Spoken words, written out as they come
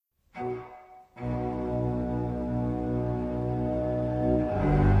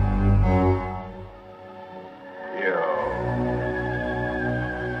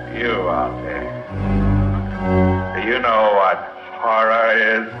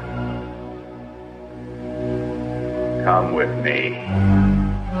Come with me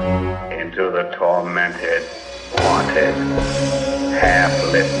into the tormented, haunted,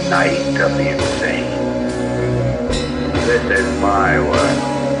 half-lit night of the insane. This is my world.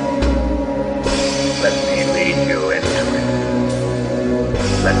 Let me lead you into it.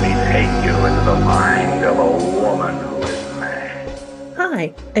 Let me take you into the mind of a woman who is mad.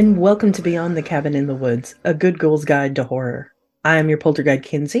 Hi, and welcome to Beyond the Cabin in the Woods, a good girl's guide to horror. I am your polterguide,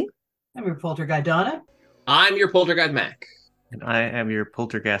 Kinsey. I'm your polterguide, Donna. I'm your polterguide, Mac. And I am your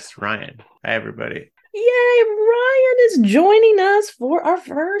poltergeist, Ryan. Hi, everybody. Yay, Ryan is joining us for our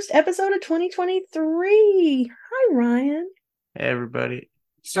first episode of 2023. Hi, Ryan. Hey, everybody.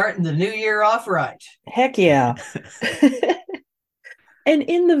 Starting the new year off right. Heck yeah. And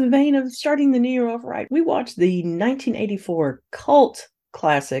in the vein of starting the new year off right, we watched the 1984 cult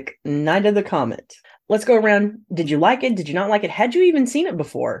classic, Night of the Comet. Let's go around. Did you like it? Did you not like it? Had you even seen it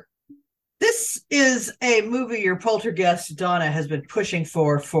before? This is a movie your poltergeist, Donna, has been pushing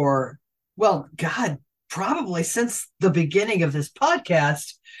for, well, God, probably since the beginning of this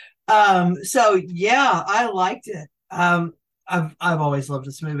podcast. So yeah, I liked it. I've always loved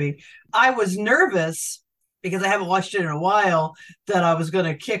this movie. I was nervous because I haven't watched it in a while that I was going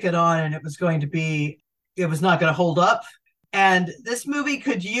to kick it on and it was not going to hold up. And this movie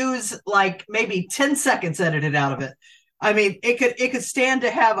could use like maybe 10 seconds edited out of it. I mean, it could stand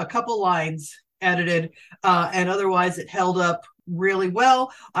to have a couple lines edited, and otherwise it held up really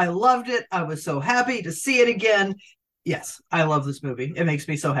well. I loved it. I was so happy to see it again. Yes, I love this movie. It makes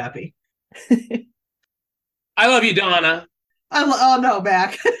me so happy. I love you, Donna. Oh no,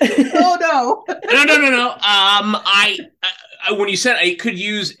 Mac. Oh no. No. I when you said I could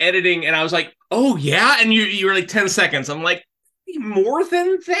use editing, and I was like, oh yeah, and you were like 10 seconds. I'm like, more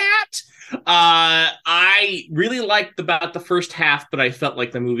than that. I really liked about the first half, but I felt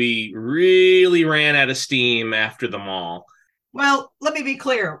like the movie really ran out of steam after them all. Well, let me be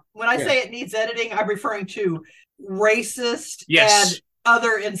clear. When I say it needs editing, I'm referring to racist and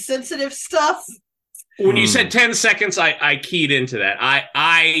other insensitive stuff. When you said 10 seconds, I keyed into that.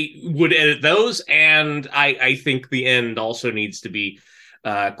 I would edit those, and I think the end also needs to be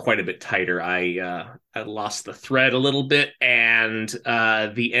quite a bit tighter. I lost the thread a little bit, and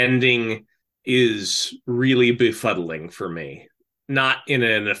the ending is really befuddling for me. Not in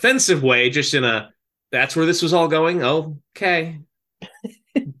an offensive way, just in a, that's where this was all going? Okay.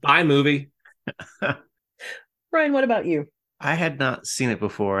 Bye, movie. Ryan, what about you? I had not seen it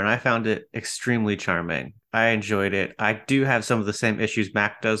before, and I found it extremely charming. I enjoyed it. I do have some of the same issues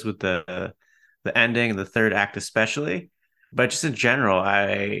Mac does with the ending and the third act especially. But just in general,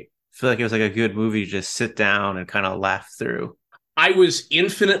 I feel like it was like a good movie to just sit down and kind of laugh through. I was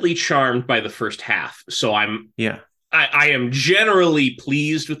infinitely charmed by the first half. So I am generally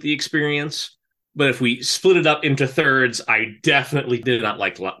pleased with the experience. But if we split it up into thirds, I definitely did not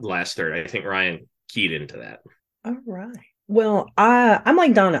like the last third. I think Ryan keyed into that. All right. Well, I'm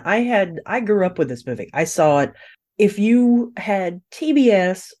like Donna. I grew up with this movie. I saw it. If you had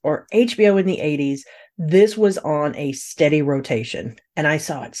TBS or HBO in the 80s, this was on a steady rotation. And I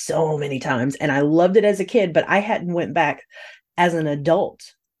saw it so many times. And I loved it as a kid, but I hadn't went back as an adult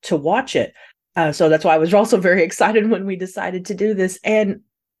to watch it. So that's why I was also very excited when we decided to do this. And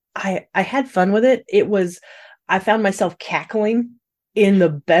I had fun with it. I found myself cackling in the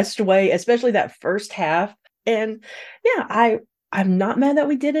best way, especially that first half. And yeah, I'm not mad that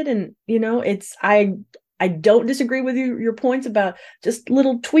we did it. And, I don't disagree with your points about just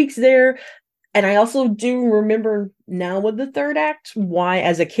little tweaks there. And I also do remember now with the third act, why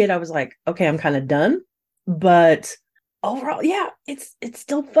as a kid, I was like, okay, I'm kind of done. But overall, yeah, it's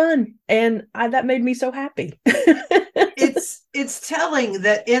still fun. And that made me so happy. It's telling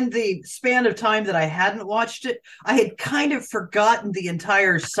that in the span of time that I hadn't watched it, I had kind of forgotten the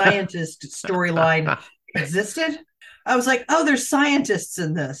entire scientist storyline existed. I was like, oh, there's scientists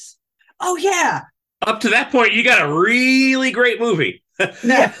in this. Oh, yeah. Up to that point, you got a really great movie.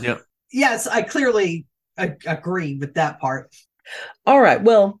 Yeah. Yep. Yes, I clearly agree with that part. All right.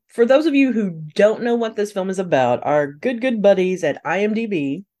 Well, for those of you who don't know what this film is about, our good buddies at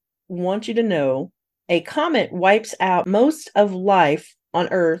IMDb want you to know a comet wipes out most of life on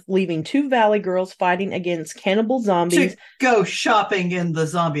Earth, leaving two valley girls fighting against cannibal zombies. To go shopping in the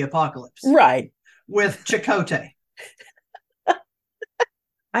zombie apocalypse. Right. With Chakotay.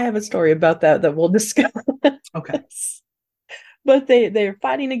 I have a story about that we'll discuss. Okay. But they're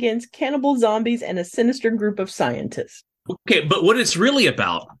fighting against cannibal zombies and a sinister group of scientists. Okay, but what it's really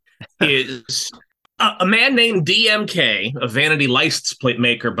about is a man named DMK, a vanity license plate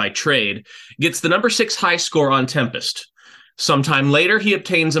maker by trade, gets the number 6 high score on Tempest. Sometime later, he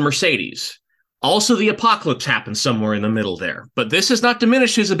obtains a Mercedes. Also, the apocalypse happens somewhere in the middle there, but this has not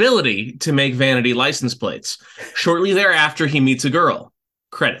diminished his ability to make vanity license plates. Shortly thereafter, he meets a girl.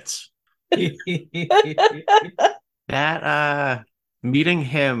 Credits. That meeting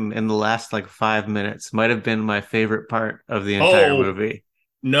him in the last like 5 minutes might have been my favorite part of the entire movie.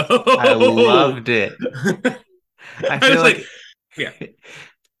 No, I loved it. I feel was like, yeah.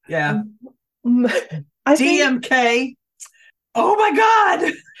 Yeah. I think DMK. Oh my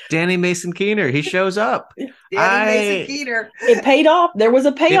God. Danny Mason Keener, he shows up. Danny Mason Keener. it paid off. There was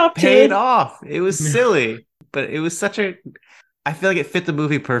a payoff It paid to it. off. It was silly, but it was such a. I feel like it fit the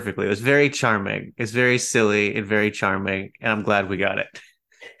movie perfectly. It was very charming. It's very silly and very charming, and I'm glad we got it.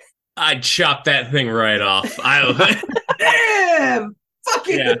 I'd chop that thing right off. Damn. Fuck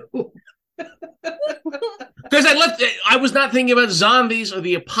you. Because I was not thinking about zombies or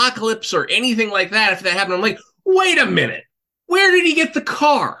the apocalypse or anything like that. If that happened, I'm like, wait a minute. Where did he get the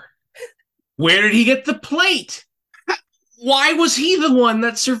car? Where did he get the plate? Why was he the one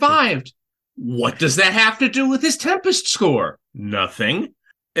that survived? What does that have to do with his Tempest score? Nothing.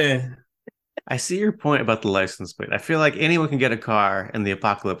 I see your point about the license plate. I feel like anyone can get a car in the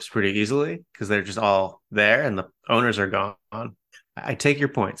apocalypse pretty easily because they're just all there and the owners are gone. I take your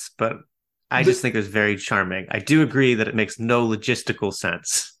points, but I just think it was very charming. I do agree that it makes no logistical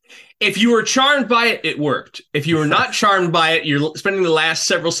sense. If you were charmed by it, it worked. If you were not charmed by it, you're spending the last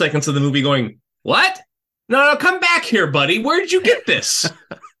several seconds of the movie going, what? No, come back here, buddy. Where did you get this?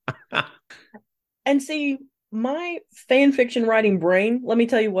 And see, my fan fiction writing brain, let me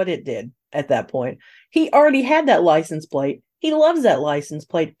tell you what it did at that point. He already had that license plate. He loves that license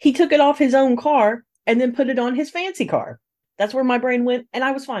plate. He took it off his own car and then put it on his fancy car. That's where my brain went, and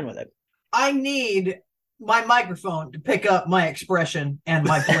I was fine with it. I need my microphone to pick up my expression and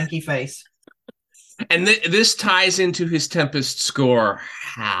my blinky face. And this ties into his Tempest score.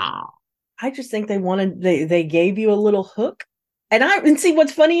 How? I just think they gave you a little hook. And see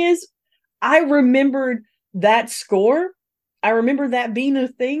what's funny is I remembered that score. I remember that being a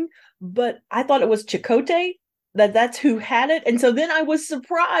thing, but I thought it was Chakotay, that's who had it. And so then I was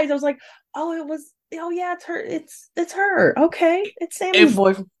surprised. I was like, oh yeah, it's her. It's her. Okay. It's Sammy's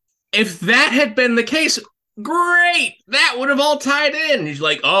voice. If that had been the case, great. That would have all tied in. He's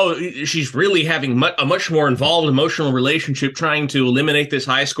like, oh, she's really having a much more involved emotional relationship trying to eliminate this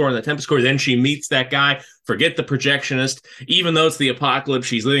high score and the Tempest score. Then she meets that guy. Forget the projectionist. Even though it's the apocalypse,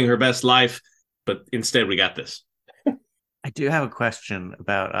 she's living her best life. But instead, we got this. I do have a question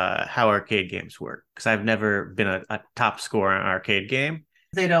about how arcade games work, because I've never been a top scorer in an arcade game.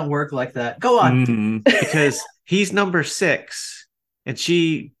 They don't work like that. Go on. Mm-hmm. Because he's number 6 and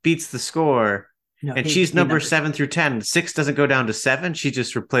she beats the score. No, and she's number 7 through 10. 6 doesn't go down to 7. She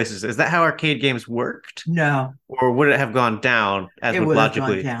just replaces it. Is that how arcade games worked? No. Or would it have gone down as it would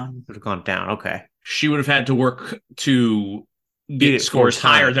logically? It would have gone down. Okay. She would have had to work to get scores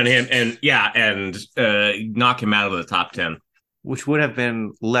higher than him and knock him out of the top 10. Which would have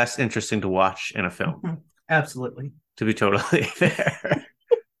been less interesting to watch in a film. Absolutely. To be totally fair.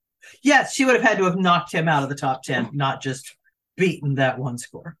 Yes, she would have had to have knocked him out of the top 10, not just beaten that one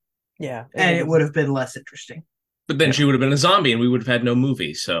score. Yeah. And it would have been less interesting. But then she would have been a zombie and we would have had no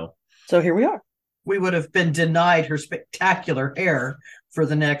movie. So here we are. We would have been denied her spectacular hair for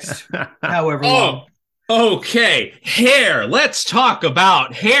the next however long. Okay. Hair. Let's talk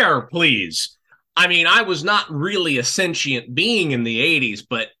about hair, please. I mean, I was not really a sentient being in the 80s,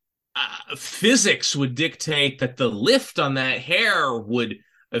 but physics would dictate that the lift on that hair would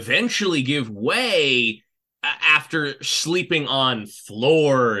eventually give way after sleeping on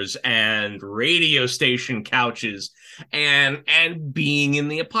floors and radio station couches and being in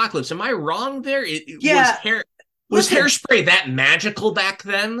the apocalypse. Am I wrong there? Was hairspray that magical back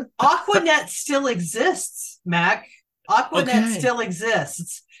then? Aquanet still exists, Mac. Aquanet still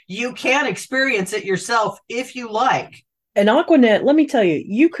exists. You can experience it yourself if you like. And Aquanet, let me tell you,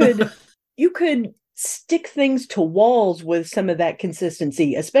 you could stick things to walls with some of that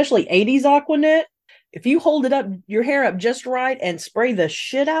consistency, especially 80s Aquanet. If you hold it up, your hair up just right and spray the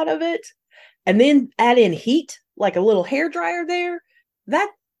shit out of it, and then add in heat, like a little hair dryer there,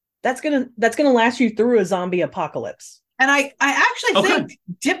 that's gonna last you through a zombie apocalypse. And I actually think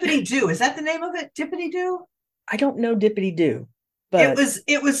Dippity Doo, is that the name of it? Dippity Doo? I don't know Dippity Doo, but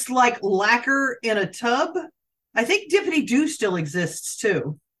it was like lacquer in a tub. I think Dippity Doo still exists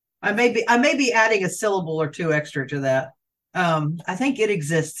too. I may be adding a syllable or two extra to that. I think it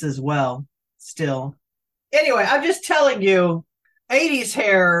exists as well still. Anyway, I'm just telling you, 80s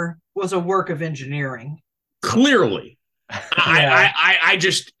hair was a work of engineering. Clearly. I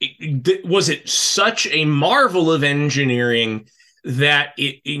just, was it such a marvel of engineering that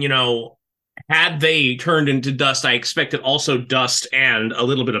it, had they turned into dust, I expected also dust and a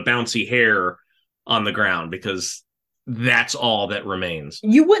little bit of bouncy hair on the ground, because that's all that remains.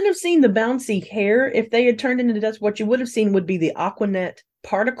 You wouldn't have seen the bouncy hair if they had turned into dust. What you would have seen would be the Aquanet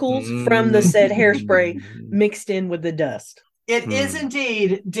particles from the said hairspray mixed in with the dust. It is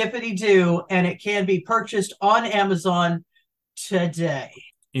indeed Dippity Doo, and it can be purchased on Amazon today.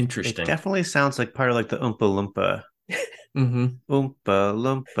 Interesting. It definitely sounds like part of like the Oompa Loompa. Mm-hmm. Oompa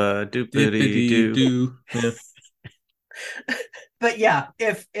Loompa doopity doo. Yeah. But yeah,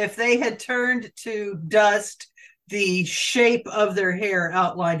 if they had turned to dust, the shape of their hair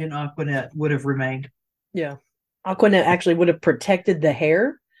outlined in Aquanet would have remained. Yeah. Aquanet actually would have protected the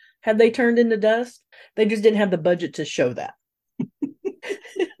hair had they turned into dust. They just didn't have the budget to show that.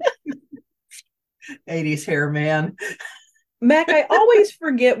 80s hair, man. Mac, I always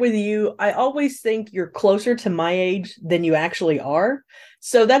forget with you. I always think you're closer to my age than you actually are.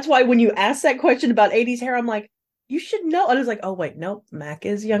 So that's why when you ask that question about 80s hair, I'm like, you should know. And I was like, oh, wait, nope, Mac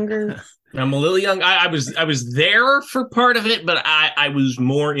is younger. I'm a little young. I was there for part of it, but I was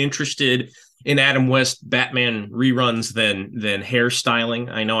more interested in Adam West Batman reruns than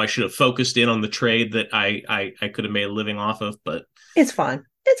hairstyling. I know I should have focused in on the trade that I could have made a living off of, but It's fine.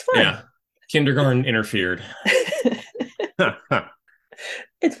 It's fine. yeah, kindergarten interfered.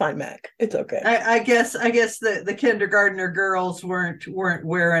 It's fine, Mac. It's okay. I guess the kindergartner girls weren't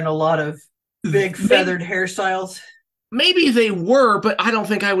wearing a lot of big feathered hairstyles. Maybe they were, but I don't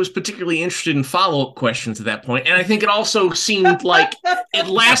think I was particularly interested in follow-up questions at that point. And I think it also seemed like it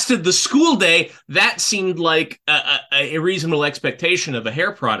lasted the school day. That seemed like a reasonable expectation of a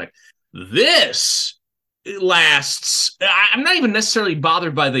hair product. This lasts. I'm not even necessarily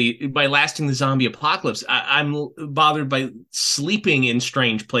bothered by lasting the zombie apocalypse. I'm bothered by sleeping in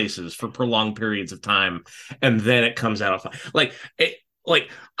strange places for prolonged periods of time, and then it comes out of like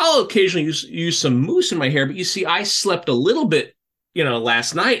I'll occasionally use some mousse in my hair, but you see, I slept a little bit,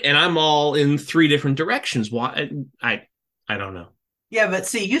 last night, and I'm all in 3 different directions. Why? I don't know. Yeah, but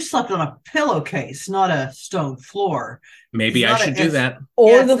see, you slept on a pillowcase, not a stone floor. Maybe I should do that.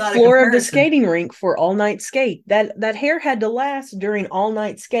 Or the floor of the skating rink for all night skate. That hair had to last during all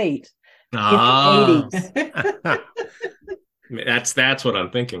night skate in the 80s. That's what I'm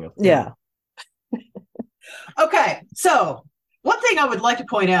thinking of. Yeah. Okay, so one thing I would like to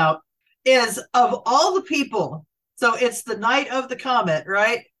point out is, of all the people, so it's the night of the comet,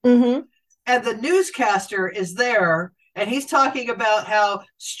 right? Mm-hmm. And the newscaster is there, and he's talking about how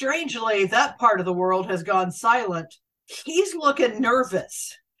strangely that part of the world has gone silent. He's looking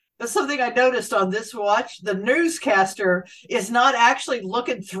nervous. That's something I noticed on this watch. The newscaster is not actually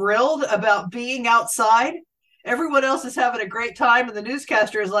looking thrilled about being outside. Everyone else is having a great time, and the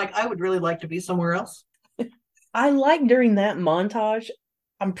newscaster is like, I would really like to be somewhere else. I like during that montage,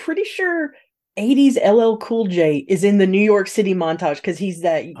 I'm pretty sure 80s LL Cool J is in the New York City montage, because he's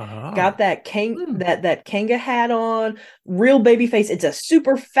got that that Kanga hat on, real baby face. It's a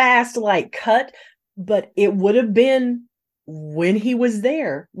super fast cut, but it would have been when he was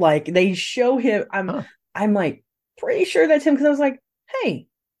there. Like, they show him. I'm like pretty sure that's him, because I was like, hey,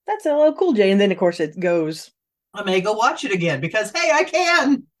 that's LL Cool J, and then of course it goes. I may go watch it again because hey, I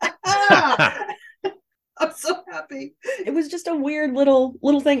can. I'm so happy. It was just a weird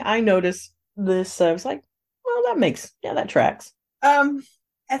little thing I noticed. This I was like, well, that tracks. And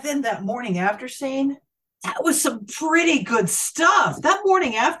then that morning after scene, that was some pretty good stuff. That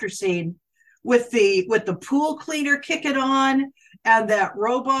morning after scene with the pool cleaner kicking on and that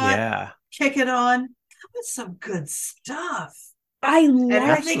robot kicking on, that was some good stuff. And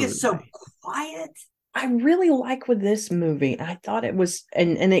everything is so quiet. I really like with this movie. I thought it was,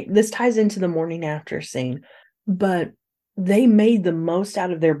 this ties into the morning after scene, but they made the most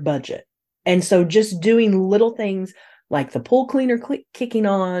out of their budget. And so just doing little things like the pool cleaner kicking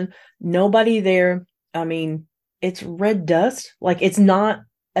on, nobody there. I mean, it's red dust. Like, it's not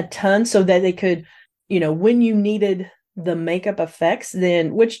a ton, so that they could, when you needed the makeup effects,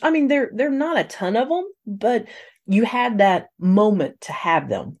 then, which, I mean, they're not a ton of them, but you had that moment to have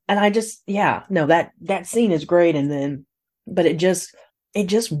them. And I just, that scene is great. And then, but it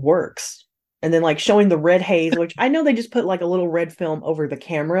just works. And then showing the red haze, which I know they just put a little red film over the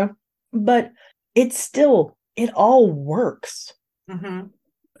camera, but it all works. Mm-hmm.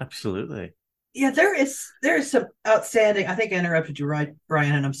 Absolutely. Yeah, there is some outstanding. I think I interrupted you, right,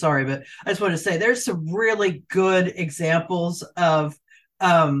 Brian, and I'm sorry, but I just wanted to say there's some really good examples of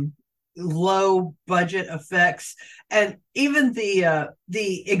low budget effects, and even the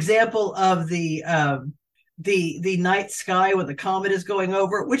example of the the night sky when the comet is going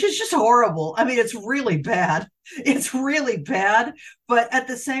over, which is just horrible. I mean, it's really bad. It's really bad. But at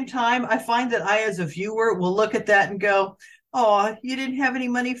the same time, I find that I, as a viewer, will look at that and go, oh, you didn't have any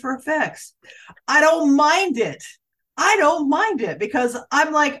money for effects. I don't mind it. I don't mind it because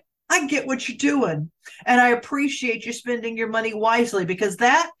I'm like, I get what you're doing. And I appreciate you spending your money wisely because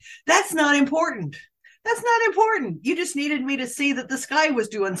that's not important. That's not important. You just needed me to see that the sky was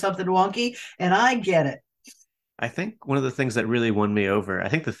doing something wonky, and I get it. I think one of the things that really won me over, I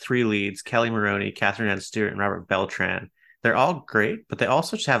think the three leads, Kelly Maroney, Catherine Ann Stewart, and Robert Beltran, they're all great, but they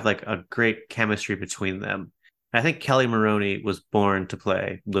also just have like a great chemistry between them. I think Kelly Maroney was born to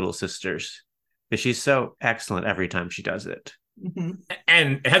play Little Sisters because she's so excellent every time she does it. Mm-hmm.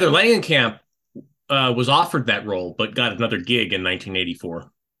 And Heather Langenkamp was offered that role, but got another gig in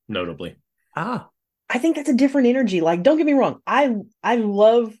 1984, notably. Ah, I think that's a different energy. Like, don't get me wrong. I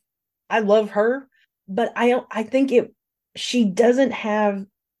love her, but I think she doesn't have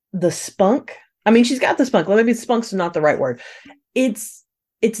the spunk. I mean, she's got the spunk. Well, maybe spunk's not the right word. It's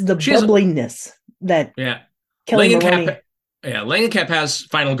the bubbliness that Kelly Maroney. Langenkamp has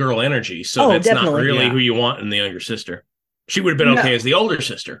final girl energy, so that's definitely. not really who you want in the younger sister. She would have been okay as the older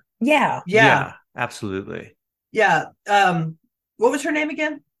sister. Yeah. Absolutely. Yeah. What was her name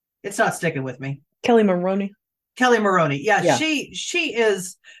again? It's not sticking with me. Kelly Maroney. Kelly Maroney. Yeah. Yeah.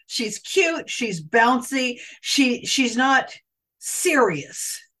 She's cute. She's bouncy. She's not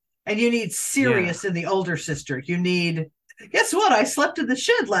serious. And you need serious in the older sister. You need, guess what? I slept in the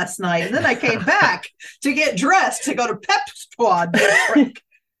shed last night and then I came back to get dressed to go to Pep Squad.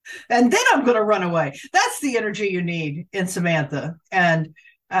 And then I'm going to run away. That's the energy you need in Samantha. And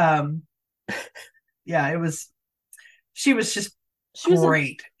she was just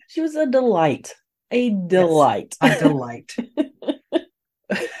great. She was a delight. A delight. Yes, a delight.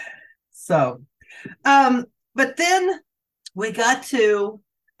 So, but then we got to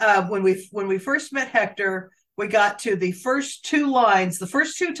when we first met Hector, we got to the first two lines. The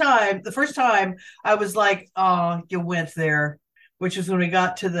first time I was like, oh, you went there, which is when we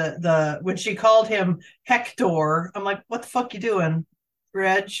got to when she called him Hector. I'm like, what the fuck you doing,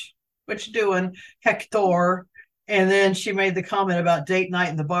 Reg? What you doing, Hector? And then she made the comment about date night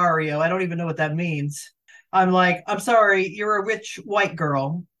in the barrio. I don't even know what that means. I'm like, I'm sorry, you're a rich white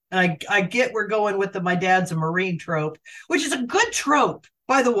girl. And I get we're going with the my dad's a Marine trope, which is a good trope,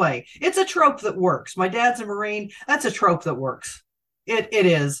 by the way. It's a trope that works. My dad's a Marine. That's a trope that works. It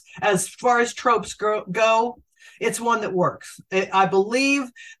is. As far as tropes go, it's one that works. I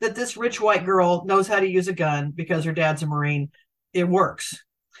believe that this rich white girl knows how to use a gun because her dad's a Marine. It works.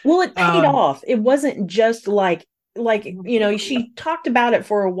 Well, it paid off. It wasn't just like, she talked about it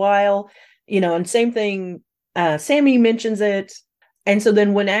for a while, and same thing, Sammy mentions it. And so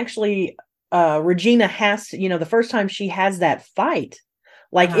then when actually Regina has to, the first time she has that fight,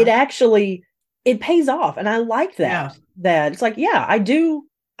 it pays off. And I like that. Yeah. That it's like, yeah, I do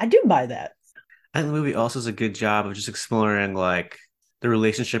buy that. And the movie also does a good job of just exploring like the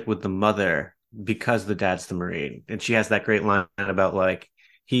relationship with the mother because the dad's the Marine. And she has that great line about like,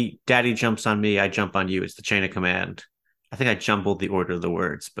 daddy jumps on me, I jump on you. It's the chain of command. I think I jumbled the order of the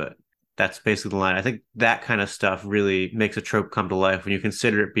words, but that's basically the line. I think that kind of stuff really makes a trope come to life when you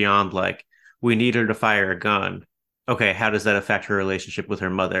consider it beyond like, we need her to fire a gun. Okay, how does that affect her relationship with her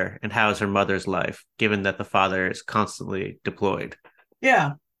mother? And how is her mother's life, given that the father is constantly deployed?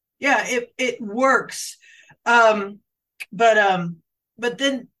 Yeah. Yeah, it works. But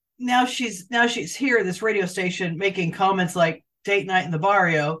then now she's here at this radio station making comments like date night in the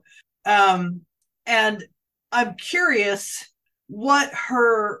barrio. And I'm curious what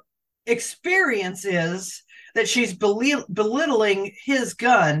her experience is that she's belittling his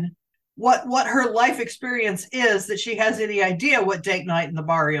gun, what her life experience is that she has any idea what date night in the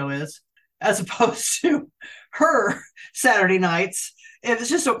barrio is, as opposed to her Saturday nights. It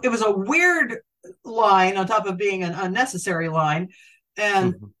was a weird line on top of being an unnecessary line.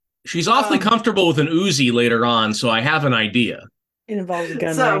 And she's awfully comfortable with an Uzi later on, so I have an idea. It involves a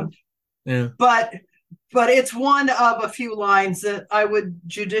gun range. Yeah. But it's one of a few lines that I would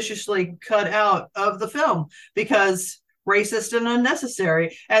judiciously cut out of the film because racist and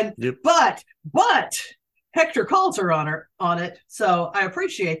unnecessary. And but Hector calls her on it. So I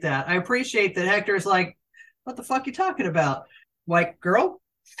appreciate that. I appreciate that Hector's like, what the fuck you talking about, white girl?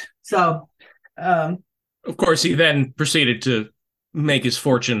 So of course he then proceeded to make his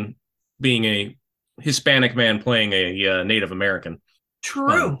fortune being a Hispanic man playing a Native American.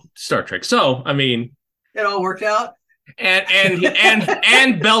 True. Star Trek. So, I mean, it all worked out.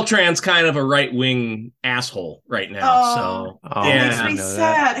 and Beltran's kind of a right wing asshole right now. So Oh, It yeah. makes I me know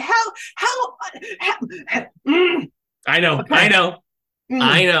sad. I know, Okay. I know,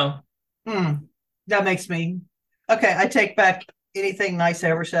 I know. That makes me okay. I take back anything nice I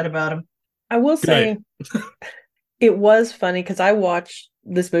ever said about him. I will say it was funny because I watched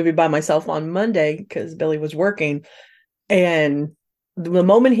this movie by myself on Monday because Billy was working, and the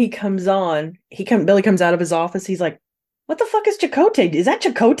moment he comes on, Billy comes out of his office. He's like, "What the fuck is Chakotay? Is that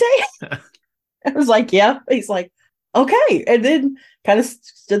Chakotay?" I was like, "Yeah." He's like, "Okay," and then kind of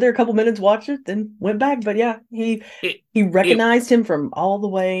stood there a couple minutes, watched it, then went back. But yeah, he recognized him from all the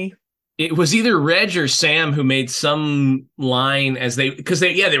way. It was either Reg or Sam who made some line because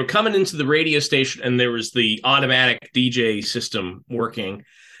they were coming into the radio station and there was the automatic DJ system working,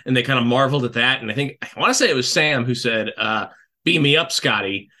 and they kind of marveled at that. And I want to say it was Sam who said, "Beam me up,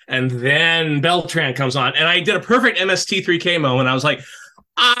 Scotty." And then Beltran comes on, and I did a perfect MST3K moment. I was like,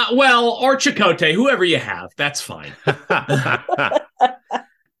 well, or Chakotay, whoever you have, that's fine.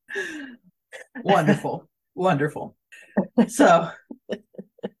 Wonderful. So,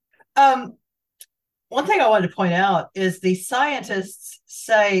 one thing I wanted to point out is the scientists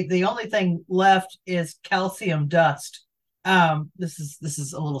say the only thing left is calcium dust. This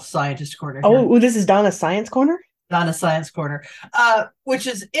is a little scientist corner here. Oh, this is Donna's Science Corner? Donna Science Corner, which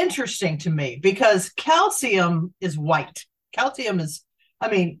is interesting to me because calcium is white. Calcium is,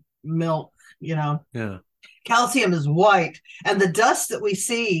 milk, Yeah. calcium is white, and the dust that we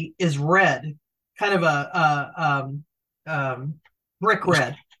see is red, kind of a brick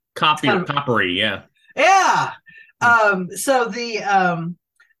red. Coppery, yeah. Yeah. So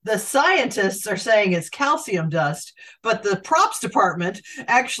the scientists are saying it's calcium dust, but the props department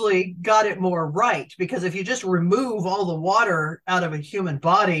actually got it more right, because if you just remove all the water out of a human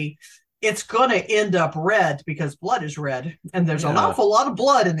body, it's going to end up red because blood is red, and there's an awful lot of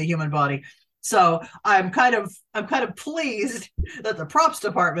blood in the human body. So I'm kind of pleased that the props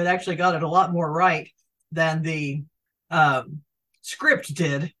department actually got it a lot more right than the script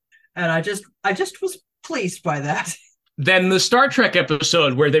did, and I just was pleased by that. Then the Star Trek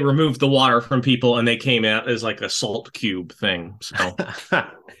episode where they removed the water from people and they came out as like a salt cube thing. So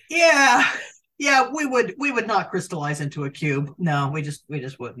yeah, we would not crystallize into a cube. No, we just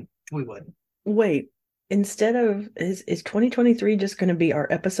wouldn't. We wouldn't. Wait, instead of is 2023 just going to be our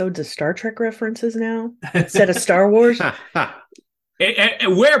episodes of Star Trek references now instead of Star Wars?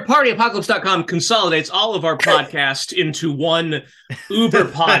 Where PartyApocalypse.com consolidates all of our podcasts into one Uber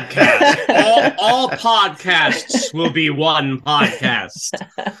podcast. All podcasts will be one podcast.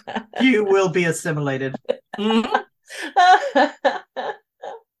 You will be assimilated. Mm-hmm.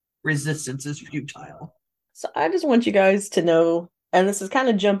 Resistance is futile. So I just want you guys to know, and this is kind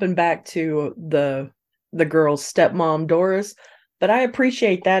of jumping back to the girl's stepmom, Doris, but I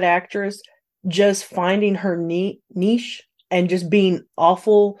appreciate that actress just finding her niche and just being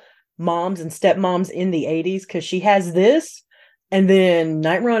awful moms and stepmoms in the 80s, because she has this, and then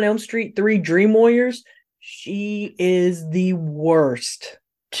Nightmare on Elm Street 3 Dream Warriors, she is the worst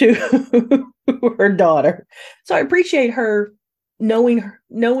to her daughter. So I appreciate her knowing,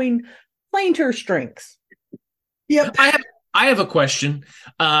 playing to her strengths. Yep. I have a question.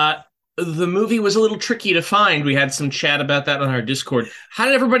 The movie was a little tricky to find. We had some chat about that on our Discord. How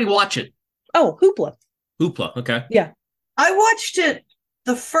did everybody watch it? Oh, Hoopla. Hoopla, okay. Yeah. I watched it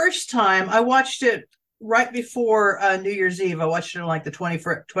the first time. I watched it right before New Year's Eve. I watched it on like the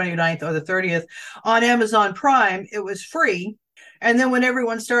 29th or the 30th on Amazon Prime. It was free. And then when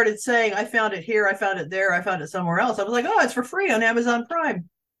everyone started saying, I found it here, I found it there, I found it somewhere else, I was like, oh, it's for free on Amazon Prime.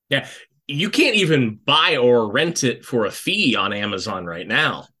 Yeah. You can't even buy or rent it for a fee on Amazon right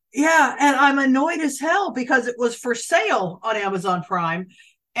now. Yeah, and I'm annoyed as hell because it was for sale on Amazon Prime.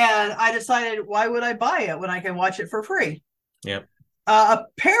 And I decided, why would I buy it when I can watch it for free? Yep.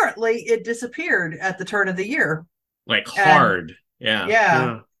 Apparently, it disappeared at the turn of the year. Like hard.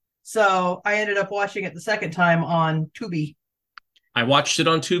 Yeah. So I ended up watching it the second time on Tubi. I watched it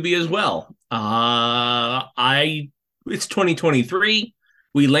on Tubi as well. It's 2023.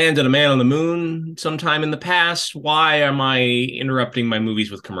 We landed a man on the moon sometime in the past. Why am I interrupting my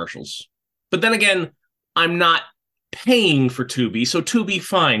movies with commercials? But then again, I'm not paying for Tubi, so Tubi,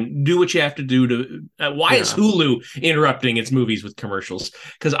 fine. Do what you have to do to. Why is Hulu interrupting its movies with commercials?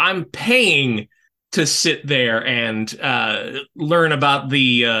 Because I'm paying to sit there and learn about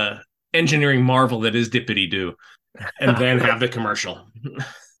the engineering marvel that is Dippity Doo, and then have the commercial.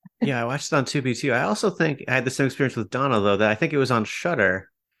 Yeah, I watched it on Tubi too. I also think I had the same experience with Donna, though, that I think it was on Shudder.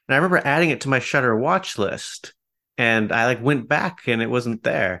 And I remember adding it to my Shudder watch list. And I went back and it wasn't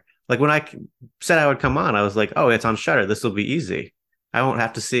there. Like when said I would come on, I was like, oh, it's on Shudder. This will be easy. I won't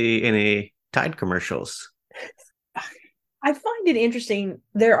have to see any Tide commercials. I find it interesting.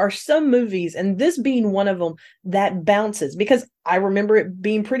 There are some movies, and this being one of them, that bounces because I remember it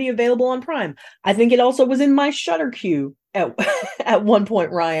being pretty available on Prime. I think it also was in my Shudder queue at at one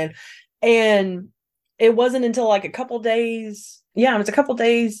point, Ryan. And it wasn't until like a couple days. Yeah, it was a couple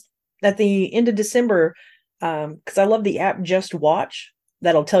days at the end of December. Because I love the app Just Watch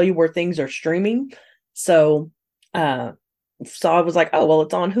that'll tell you where things are streaming. So I was like, oh well,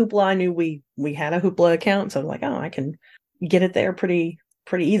 it's on Hoopla. I knew we had a Hoopla account, so I was like, oh, I can get it there pretty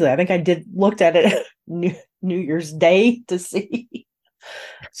easily. I think I looked at it New Year's Day to see.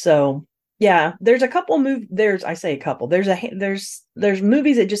 So yeah, there's a couple I say a couple. There's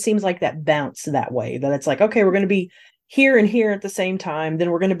movies that just seems like that bounce that way. That it's like, okay, we're going to be here and here at the same time.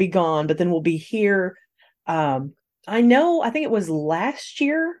 Then we're going to be gone, but then we'll be here. I think it was last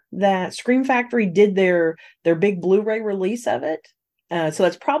year that Scream Factory did their big Blu-ray release of it. So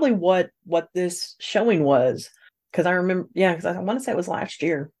that's probably what this showing was. Because I remember, because I want to say it was last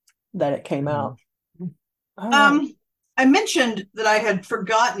year that it came out. I mentioned that I had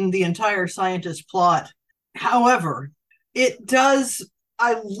forgotten the entire scientist plot. However,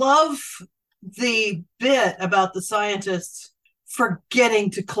 I love the bit about the scientists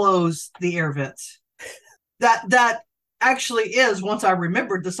forgetting to close the air vents. That actually is, once I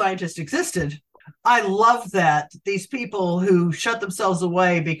remembered the scientist existed. I love that. These people who shut themselves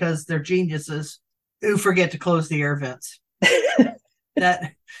away because they're geniuses who forget to close the air vents.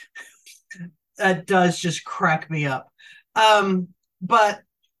 that does just crack me up. But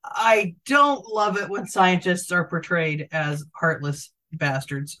I don't love it when scientists are portrayed as heartless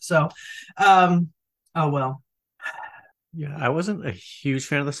bastards. So, oh well. Yeah, I wasn't a huge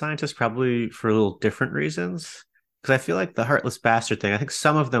fan of the scientists, probably for a little different reasons. Because I feel like the heartless bastard thing, I think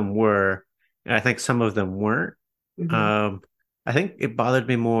some of them were, and I think some of them weren't. Mm-hmm. I think it bothered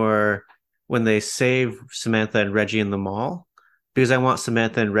me more when they save Samantha and Reggie in the mall, because I want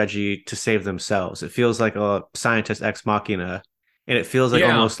Samantha and Reggie to save themselves. It feels like a scientist ex machina, and it feels like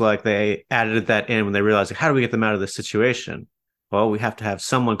almost like they added that in when they realized, like, how do we get them out of this situation? Well, we have to have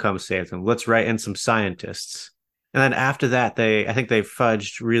someone come save them. Let's write in some scientists. And then after that, I think they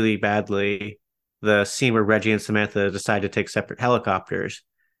fudged really badly the scene where Reggie and Samantha decide to take separate helicopters.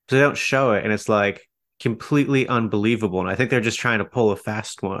 So they don't show it, and it's like completely unbelievable. And I think they're just trying to pull a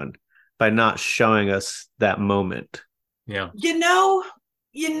fast one by not showing us that moment. Yeah. You know,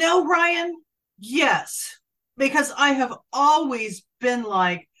 Ryan, yes, because I have always been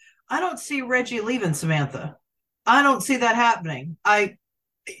like, I don't see Reggie leaving Samantha. I don't see that happening.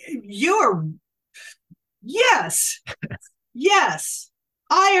 Yes,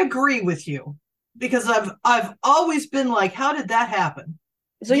 I agree with you, because I've always been like, how did that happen?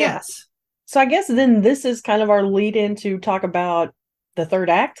 So yes. So I guess then this is kind of our lead in to talk about the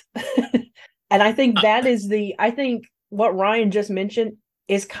third act. And I think I think what Ryan just mentioned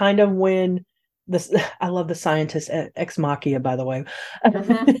is kind of when I love the scientist ex machina, by the way.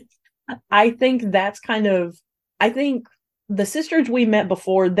 Mm-hmm. I think the sisters we met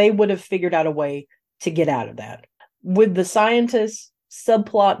before, they would have figured out a way to get out of that. With the scientist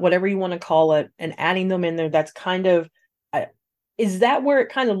subplot, whatever you want to call it, and adding them in there, that's kind of, is that where it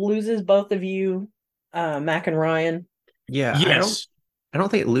kind of loses both of you, Mac and Ryan? Yeah. Yes. I don't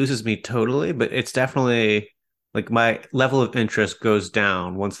think it loses me totally, but it's definitely like my level of interest goes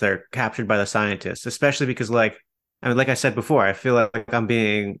down once they're captured by the scientists, especially because like I said before, I feel like I'm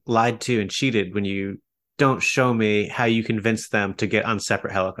being lied to and cheated when you don't show me how you convince them to get on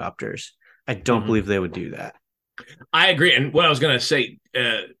separate helicopters. I don't believe they would do that. I agree. And what I was going to say,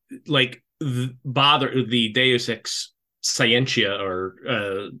 the Deus Ex Scientia,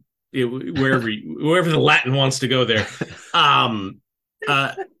 or wherever the Latin wants to go there.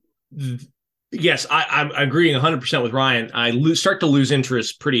 Yes, I'm agreeing 100% with Ryan. I start to lose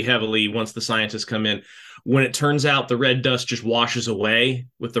interest pretty heavily once the scientists come in. When it turns out the red dust just washes away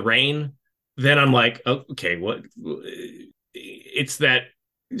with the rain, then I'm like, oh, okay, what? It's that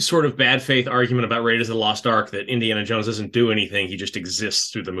sort of bad faith argument about Raiders of the Lost Ark that Indiana Jones doesn't do anything. He just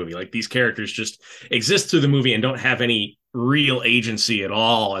exists through the movie. Like, these characters just exist through the movie and don't have any real agency at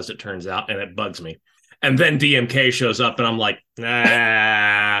all, as it turns out, and it bugs me. And then DMK shows up, and I'm like,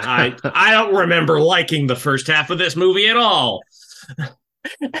 I don't remember liking the first half of this movie at all.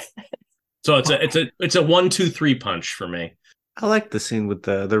 So it's a 1, 2, 3 punch for me. I like the scene with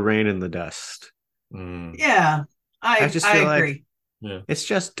the rain and the dust. Yeah, I agree. Yeah. It's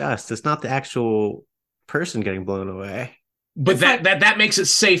just dust. It's not the actual person getting blown away. But that makes it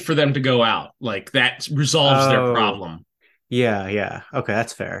safe for them to go out. Like, that resolves their problem. Yeah. Okay,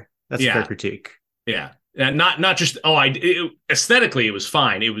 that's fair. That's a fair critique. Yeah. And not just aesthetically it was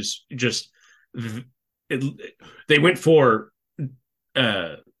fine. It was just they went for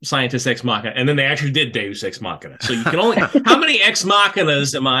Scientist Ex Machina, and then they actually did Deus Ex Machina. So you can only how many Ex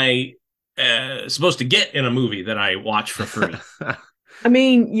Machinas am I supposed to get in a movie that I watch for free? I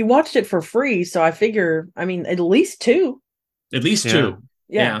mean, you watched it for free, so I figure, I mean, at least two. At least two.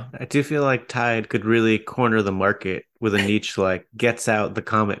 Yeah. I do feel like Tide could really corner the market with a niche like gets out the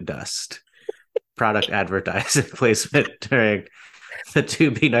comet dust product advertising placement during the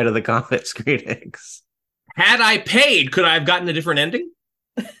 2B Night of the Comet screenings. Had I paid, could I have gotten a different ending?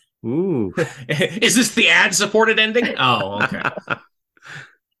 Ooh. Is this the ad-supported ending? Oh, okay.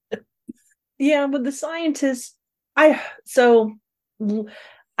 Yeah, with the scientists, I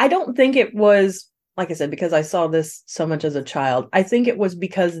don't think it was, like I said, because I saw this so much as a child. I think it was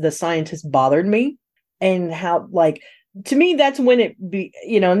because the scientists bothered me, and how, like, to me, that's when it be,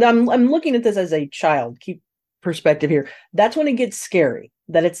 and I'm looking at this as a child. Keep perspective here. That's when it gets scary,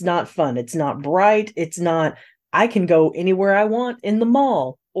 that it's not fun. It's not bright. It's not, I can go anywhere I want in the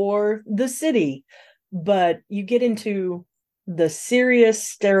mall or the city, but you get into the serious,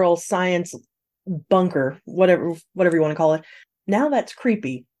 sterile science bunker, whatever you want to call it. Now that's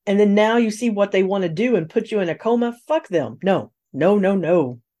creepy. And then now you see what they want to do and put you in a coma. Fuck them. No.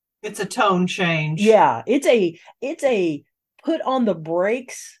 It's a tone change. Yeah, it's a put on the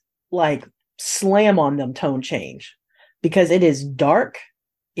brakes, like slam on them tone change, because it is dark.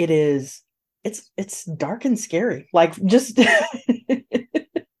 It's dark and scary. Like, just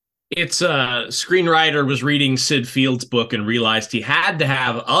It's a screenwriter was reading Sid Field's book and realized he had to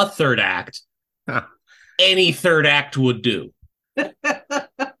have a third act. Any third act would do.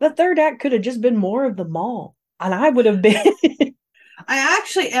 the third act could have just been more of the mall, and I would have been. I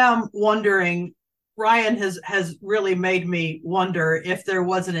actually am wondering, Ryan has really made me wonder if there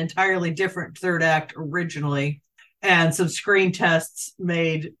was an entirely different third act originally, and some screen tests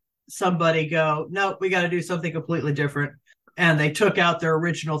made somebody go, nope, we got to do something completely different. And they took out their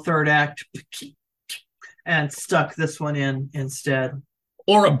original third act and stuck this one in instead.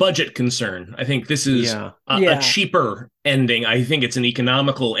 Or a budget concern. I think this is a cheaper ending. I think it's an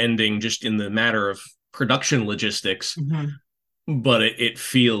economical ending just in the matter of production logistics. Mm-hmm. But it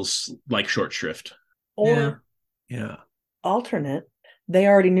feels like short shrift. Or Yeah. alternate, they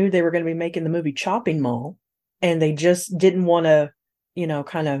already knew they were going to be making the movie Chopping Mall, and they just didn't want to,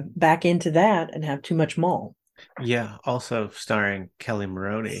 kind of back into that and have too much mall. Yeah. Also starring Kelly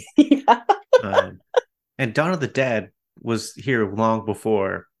Maroney. Yeah. And Dawn of the Dead was here long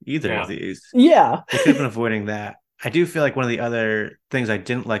before either of these. Yeah. They could have been avoiding that. I do feel like one of the other things I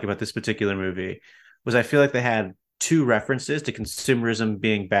didn't like about this particular movie was I feel like they had two references to consumerism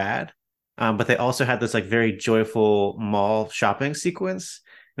being bad, but they also had this like very joyful mall shopping sequence.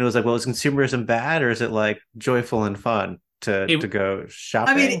 And it was like, well, is consumerism bad, or is it like joyful and fun to go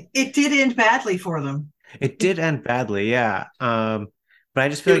shopping? I mean, it did end badly for them. It did end badly, yeah. But I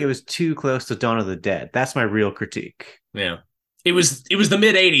just feel like it was too close to Dawn of the Dead. That's my real critique. Yeah. It was the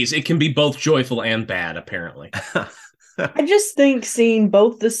mid 80s. It can be both joyful and bad, apparently. I just think seeing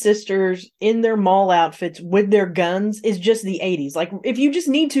both the sisters in their mall outfits with their guns is just the 80s. Like, if you just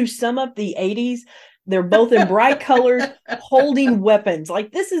need to sum up the 80s, they're both in bright colors, holding weapons.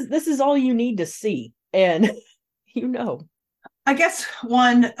 Like, this is all you need to see. And I guess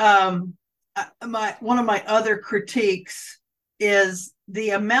one of my other critiques is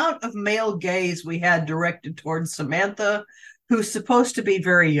the amount of male gaze we had directed towards Samantha, who's supposed to be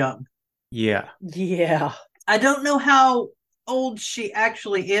very young. Yeah. I don't know how old she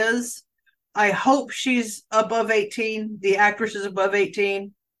actually is. I hope she's above 18. The actress is above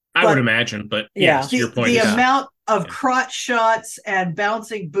 18. I would imagine, but yes, your point. The amount of crotch shots and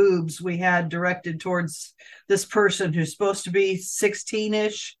bouncing boobs we had directed towards this person who's supposed to be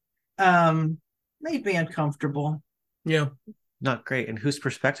 16-ish made me uncomfortable. Yeah. Not great. And whose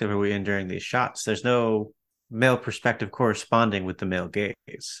perspective are we in during these shots? There's no male perspective corresponding with the male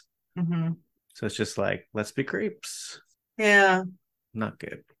gaze. Mm-hmm. So it's just like, let's be creeps. Yeah. Not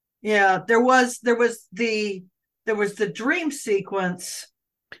good. Yeah. There was the dream sequence,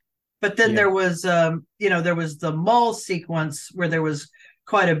 but then there was there was the mall sequence where there was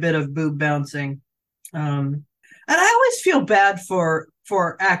quite a bit of boob bouncing. And I always feel bad for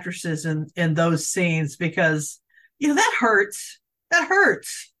actresses in those scenes, because that hurts. That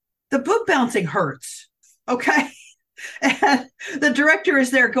hurts. The boob bouncing hurts. Okay. And the director is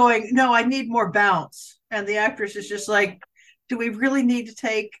there going, no, I need more bounce. And the actress is just like, do we really need to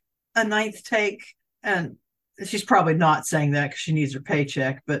take a ninth take? And she's probably not saying that because she needs her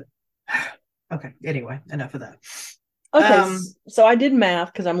paycheck. But okay, anyway, enough of that. Okay, Um, so I did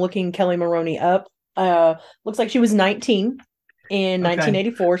math because I'm looking Kelly Maroney up. Looks like she was 19 in Okay.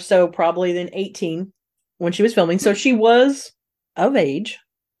 1984, so probably then 18 when she was filming. So she was of age.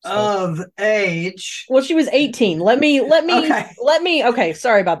 So- of age. well, she was 18. Okay. Okay,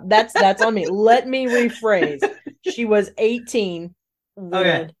 sorry about that's on me. Let me rephrase. She was 18 when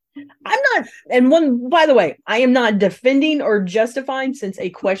Okay. I'm not, and one, by the way, I am not defending or justifying since a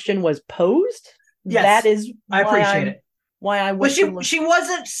question was posed. Yes, That is I appreciate it. why I Well, went she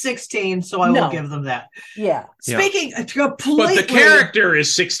wasn't 16, so I No. will give them that. yeah. Speaking But completely, the character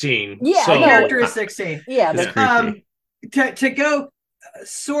is 16. Yeah, so the no, character is 16. Yeah, It's the- creepy. To go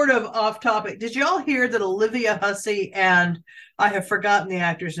sort of off topic, did y'all hear that Olivia Hussey and I have forgotten the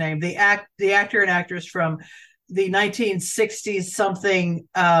actor's name, the actor and actress from the 1960s something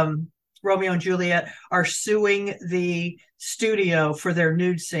Romeo and Juliet are suing the studio for their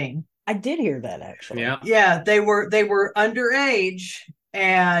nude scene? I did hear that actually. yeah. Yeah, they were underage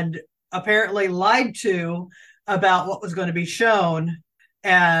and apparently lied to about what was going to be shown.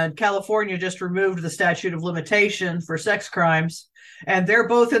 And California just removed the statute of limitation for sex crimes. And they're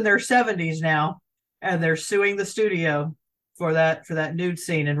both in their 70s now. And they're suing the studio for that nude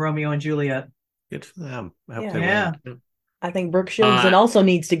scene in Romeo and Juliet. Good for them. I hope Yeah. they Yeah. win. I think Brooke Shields also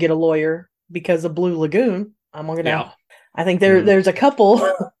needs to get a lawyer because of Blue Lagoon. Yeah. I think Mhm. there's a couple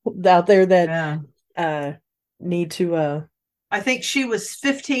out there that Yeah. need to I think she was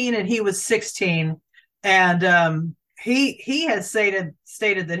 15 and he was 16. And he has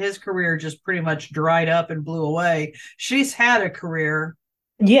stated that his career just pretty much dried up and blew away. She's had a career,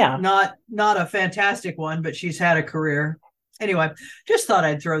 yeah. not a fantastic one, but she's had a career. Anyway, just thought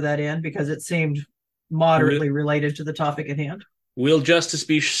I'd throw that in because it seemed moderately related to the topic at hand. Will justice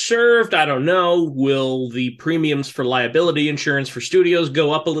be served? I don't know. Will the premiums for liability insurance for studios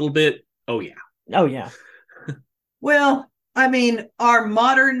go up a little bit? Oh, yeah. Oh yeah. Well, I mean, are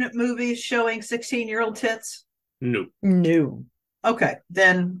modern movies showing 16-year-old tits? No. No. Okay,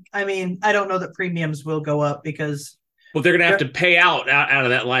 then, I mean, I don't know that premiums will go up because Well, they're going to have to pay out of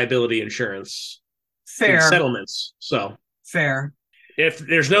that liability insurance in fair, settlements. So fair. if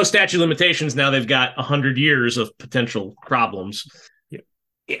there's no statute of limitations, now they've got 100 years of potential problems.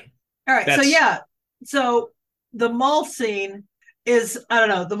 All right, That's- so the mall scene is, I don't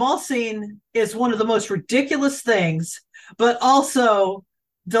know, the mall scene is one of the most ridiculous things, but also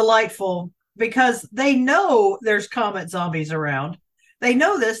delightful because they know there's comet zombies around. They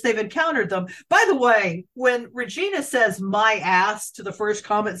know this, they've encountered them. By the way, when Regina says my ass to the first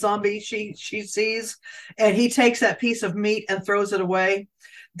comet zombie she sees, and he takes that piece of meat and throws it away,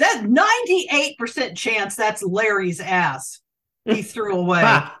 that 98% chance that's Larry's ass he threw away.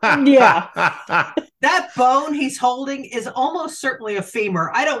 Yeah. That bone he's holding is almost certainly a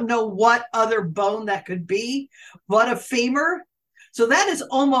femur. I don't know what other bone that could be, but a femur. So that is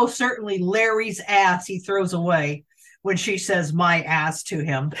almost certainly Larry's ass he throws away when she says my ass to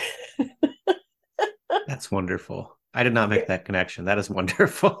him. That's wonderful. I did not make that connection. That is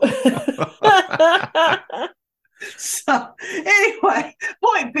wonderful. So anyway,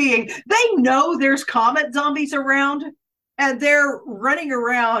 point being, they know there's comet zombies around and they're running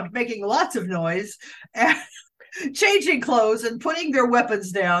around making lots of noise and changing clothes and putting their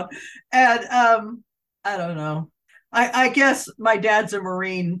weapons down. And I don't know. I guess my dad's a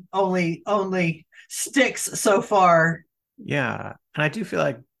Marine only sticks so far. Yeah. And I do feel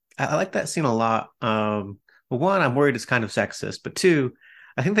like I like that scene a lot. Well, one, I'm worried it's kind of sexist, but two,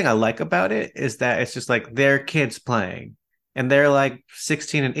 I think the thing I like about it is that it's just like they're kids playing and they're like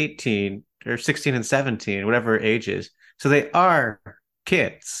 16 and 18 or 16 and 17, whatever age is. So they are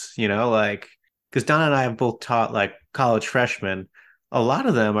kids, like, because Donna and I have both taught like college freshmen. A lot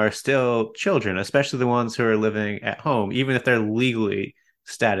of them are still children, especially the ones who are living at home, even if they're legally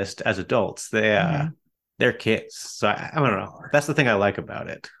statused as adults. They're kids. So I don't know. That's the thing I like about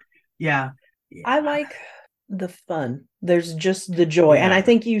it. Yeah. I like the fun. There's just the joy. Yeah. And I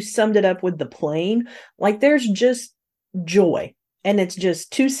think you summed it up with the plane. Like there's just joy. And it's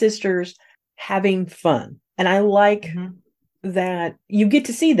just two sisters having fun. And I like that you get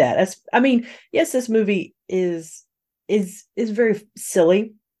to see that. As I mean, yes, this movie is very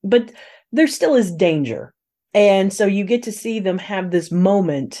silly, but there still is danger. And so you get to see them have this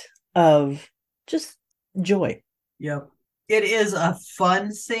moment of just joy. Yep. It is a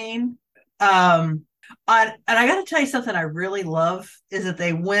fun scene. And I got to tell you something I really love is that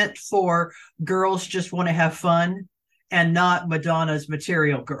they went for girls just want to have fun and not Madonna's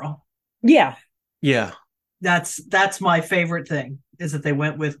Material Girl. Yeah. Yeah. That's my favorite thing is that they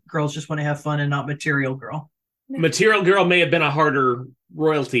went with girls just want to have fun and not Material Girl. Material Girl may have been a harder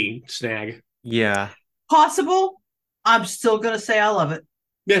royalty snag. Yeah. Possible, I'm still going to say I love it.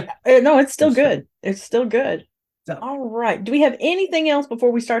 No, it's still Yes, sir. good. It's still good. So, All right. Do we have anything else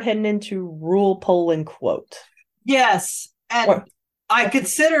before we start heading into rule, poll, and quote? yes. And What? I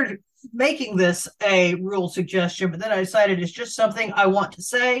considered making this a rule suggestion, but then I decided it's just something I want to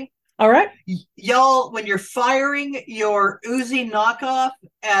say. All right. Y'all, when you're firing your Uzi knockoff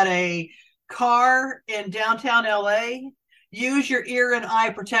at a car in downtown LA, use your ear and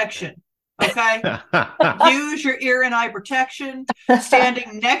eye protection. Okay? Use your ear and eye protection.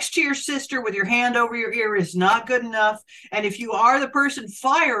 Standing next to your sister with your hand over your ear is not good enough. And if you are the person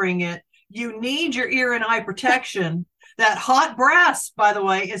firing it, you need your ear and eye protection. That hot brass, by the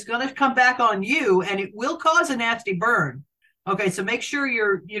way, is going to come back on you, and it will cause a nasty burn. Okay, so make sure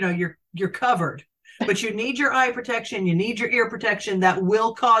you're covered. But you need your eye protection, you need your ear protection. That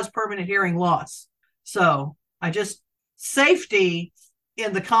will cause permanent hearing loss. So safety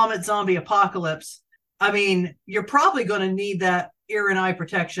in the Comet Zombie Apocalypse. I mean, you're probably going to need that ear and eye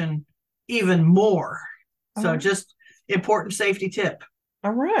protection even more. So just important safety tip.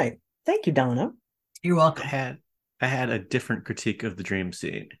 All right. Thank you, Donna. You're welcome. I had a different critique of the dream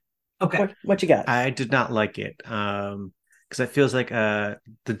scene. Okay. What you got? I did not like it because it feels like the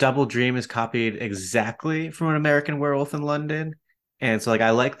double dream is copied exactly from An American Werewolf in London, and so like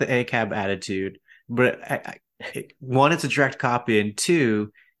I like the ACAB attitude, but one, it's a direct copy, and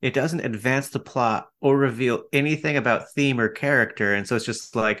two, it doesn't advance the plot or reveal anything about theme or character, and so it's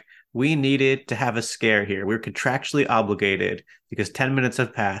just like we needed to have a scare here. We're contractually obligated because 10 minutes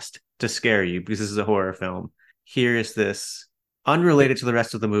have passed to scare you because this is a horror film. Here is this unrelated to the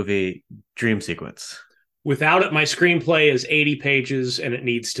rest of the movie dream sequence. Without it, my screenplay is 80 pages and it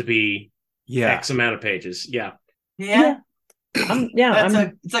needs to be X amount of pages. Yeah. Yeah.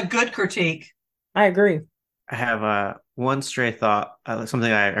 It's a good critique. I agree. I have one stray thought,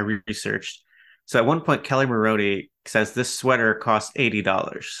 something I researched. So at one point, Kelly Maroney says this sweater cost $80.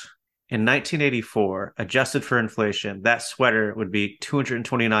 In 1984, adjusted for inflation, that sweater would be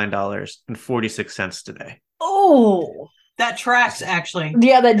 $229.46 today. Oh, that tracks, actually.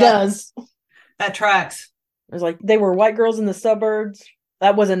 Yeah, that does. That tracks. It was like they were white girls in the suburbs.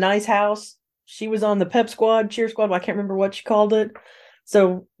 That was a nice house. She was on the pep squad, cheer squad. I can't remember what she called it.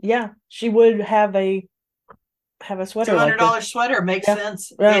 So yeah, she would have a sweater. $200 like sweater makes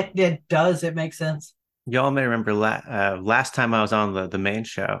sense. Yeah. It does. It makes sense. Y'all may remember last time I was on the main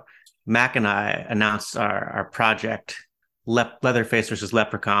show, Mac and I announced our project, Leatherface versus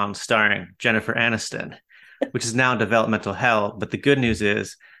Leprechaun, starring Jennifer Aniston, which is now developmental hell. But the good news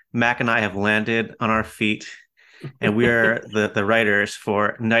is Mac and I have landed on our feet, and we are the writers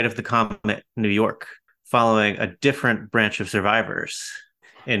for Night of the Comet, New York, following a different branch of survivors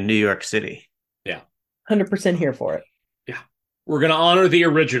in New York City. Yeah. 100% here for it. Yeah. We're going to honor the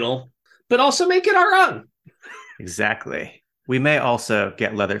original, but also make it our own. Exactly. We may also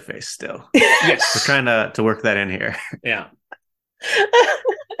get Leatherface still. Yes. We're trying to work that in here. Yeah.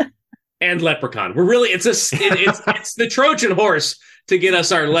 And Leprechaun. We're really it's the Trojan horse to get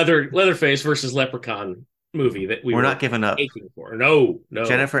us our Leatherface versus Leprechaun movie that we're not giving up. For. No.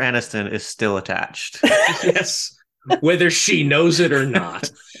 Jennifer Aniston is still attached. Yes. Whether she knows it or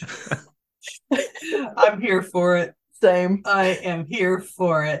not. I'm here for it. Same. I am here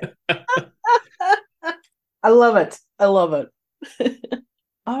for it. I love it.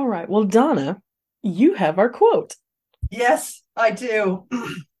 All right. Well, Donna, you have our quote. Yes, I do.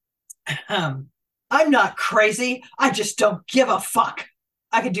 I'm not crazy. I just don't give a fuck.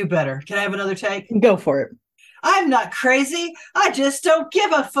 I could do better. Can I have another take? Go for it. I'm not crazy. I just don't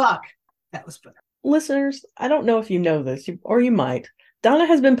give a fuck. That was better. Listeners, I don't know if you know this, or you might. Donna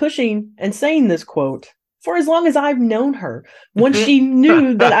has been pushing and saying this quote for as long as I've known her, when she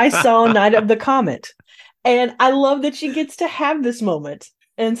knew that I saw Night of the Comet. And I love that she gets to have this moment.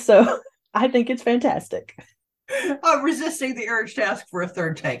 And so I think it's fantastic. I'm resisting the urge to ask for a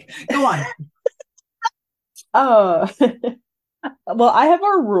third take. Go on. Well, I have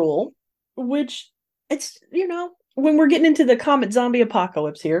our rule, which it's, when we're getting into the Comet Zombie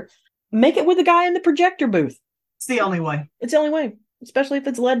Apocalypse here, make it with a guy in the projector booth. It's the only way. It's the only way, especially if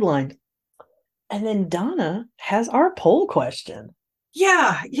it's lead lined. And then Donna has our poll question.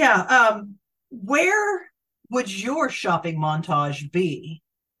 Yeah. Where would your shopping montage be?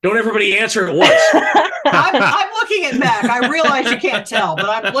 Don't everybody answer at once. I'm looking at Mac. I realize you can't tell, but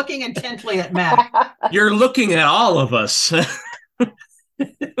I'm looking intently at Mac. You're looking at all of us.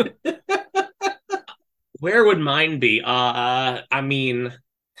 Where would mine be? I mean,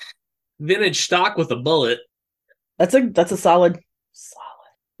 vintage stock with a bullet. That's a solid.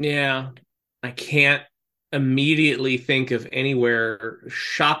 Yeah. I can't immediately think of anywhere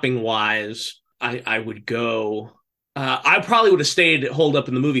shopping wise I would go. I probably would have stayed holed up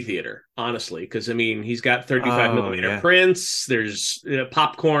in the movie theater, honestly, because I mean, he's got 35 millimeter prints. There's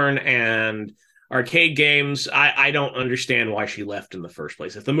popcorn and arcade games. I don't understand why she left in the first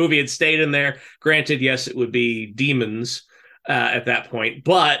place. If the movie had stayed in there, granted, yes, it would be demons at that point,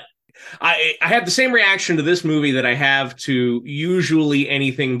 but I have the same reaction to this movie that I have to usually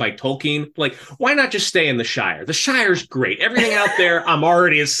anything by Tolkien. Like, why not just stay in the Shire? The Shire's great. Everything out there, I'm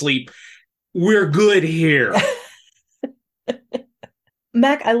already asleep. We're good here.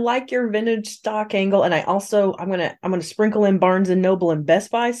 Mac, I like your vintage stock angle, and I'm gonna sprinkle in Barnes and Noble and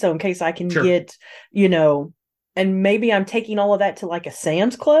Best Buy, so in case I can get, and maybe I'm taking all of that to like a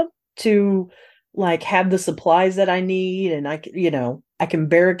Sam's Club to like have the supplies that I need, and I can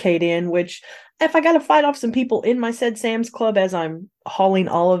barricade in. Which, if I got to fight off some people in my said Sam's Club as I'm hauling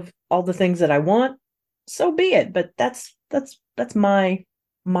all the things that I want, so be it. But that's my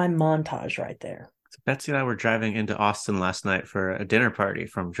montage right there. Betsy and I were driving into Austin last night for a dinner party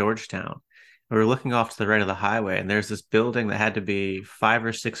from Georgetown. We were looking off to the right of the highway, and there's this building that had to be 5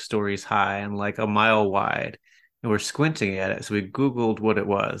 or 6 stories high and like a mile wide. And we're squinting at it. So we Googled what it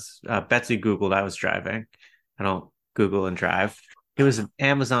was. Betsy Googled, I was driving. I don't Google and drive. It was an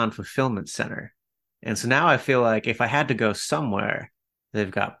Amazon fulfillment center. And so now I feel like if I had to go somewhere,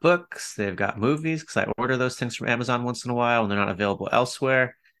 they've got books, they've got movies, because I order those things from Amazon once in a while and they're not available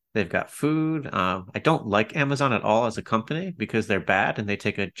elsewhere. They've got food. I don't like Amazon at all as a company because they're bad and they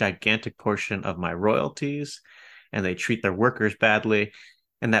take a gigantic portion of my royalties and they treat their workers badly.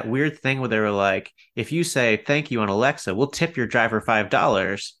 And that weird thing where they were like, if you say thank you on Alexa, we'll tip your driver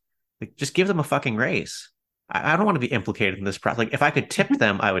 $5. Like, just give them a fucking raise. I don't want to be implicated in this process. Like, if I could tip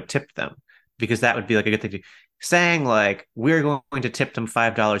them, I would tip them because that would be like a good thing to do. Saying like, we're going to tip them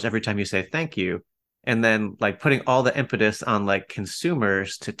 $5 every time you say thank you. And then like putting all the impetus on like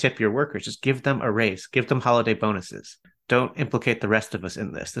consumers to tip your workers, just give them a raise, give them holiday bonuses. Don't implicate the rest of us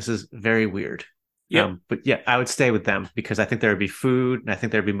in this. This is very weird. Yeah. But yeah, I would stay with them because I think there would be food and I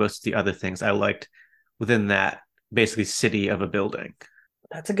think there would be most of the other things I liked within that basically city of a building.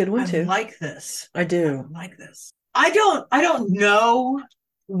 That's a good one too. I like this. I do. I like this. I don't know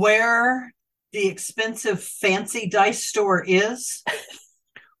where the expensive fancy dice store is.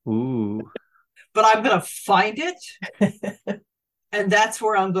 Ooh. But I'm going to find it. And that's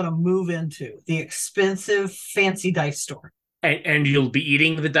where I'm going to move into the expensive fancy dice store. And you'll be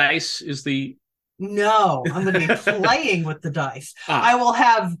eating the dice is the... No, I'm going to be playing with the dice. I will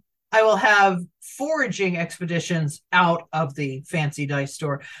have foraging expeditions out of the fancy dice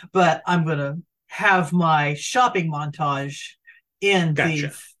store, but I'm going to have my shopping montage in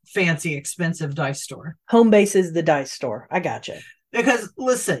the fancy expensive dice store. Home base is the dice store. I gotcha. Because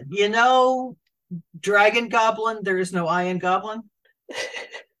listen, Dragon Goblin, there is no I in Goblin.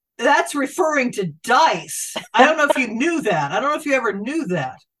 That's referring to dice. I don't know if you knew that. I don't know if you ever knew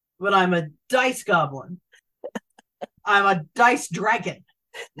that, but I'm a dice goblin. I'm a dice dragon.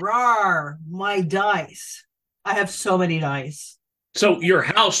 Rawr, my dice. I have so many dice. So your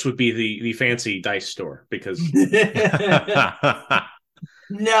house would be the fancy dice store because...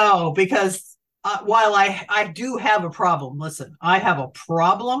 No, because while I do have a problem, listen, I have a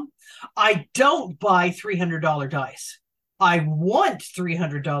problem. I don't buy $300 dice. I want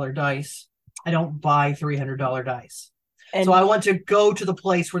 $300 dice. I don't buy $300 dice. And so I want to go to the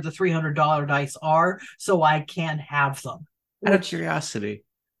place where the $300 dice are so I can have them. Out of curiosity,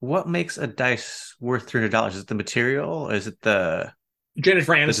 what makes a dice worth $300? Is it the material? Or is it the...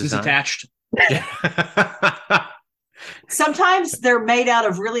 Jennifer Aniston's attached? Sometimes they're made out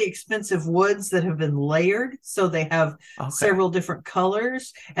of really expensive woods that have been layered. So they have several different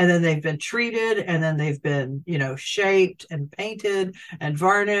colors, and then they've been treated, and then they've been, shaped and painted and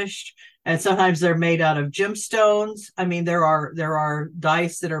varnished. And sometimes they're made out of gemstones. I mean, there are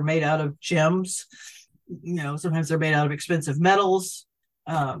dice that are made out of gems. Sometimes they're made out of expensive metals.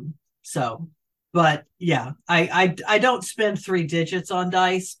 But yeah, I don't spend 3 digits on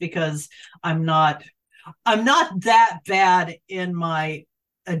dice because I'm not that bad in my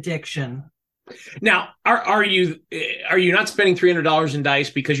addiction. Now, are you not spending $300 in dice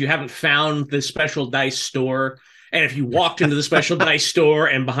because you haven't found the special dice store? And if you walked into the special dice store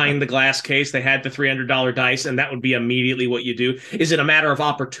and behind the glass case they had the $300 dice, and that would be immediately what you do? Is it a matter of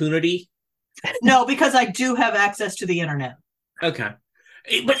opportunity? No, because I do have access to the internet. Okay,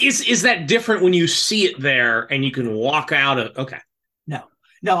 but is that different when you see it there and you can walk out of? Okay,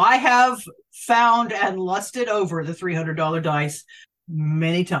 no, I have found and lusted over the $300 dice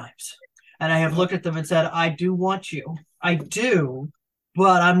many times. And I have looked at them and said, I do want you. I do,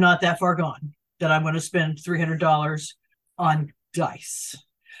 but I'm not that far gone that I'm going to spend $300 on dice.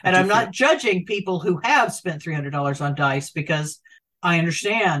 And I'm not judging people who have spent $300 on dice, because I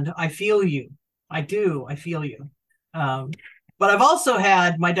understand. I feel you. I do. I feel you. But I've also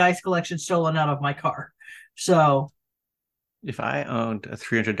had my dice collection stolen out of my car. So If I owned a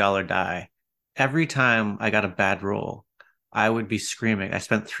 $300 die, every time I got a bad roll, I would be screaming, I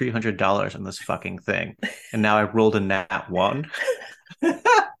spent $300 on this fucking thing. And now I rolled a nat 1 yeah.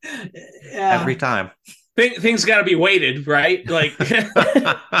 every time. Things got to be weighted, right? Like,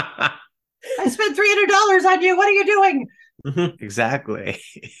 I spent $300 on you. What are you doing? Exactly.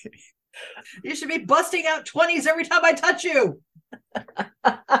 You should be busting out 20s every time I touch you.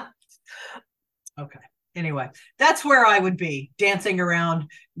 Okay. Anyway, that's where I would be, dancing around,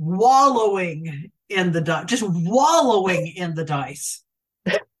 wallowing in the dice, just wallowing in the dice.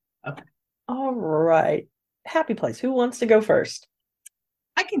 Okay. All right. Happy place. Who wants to go first?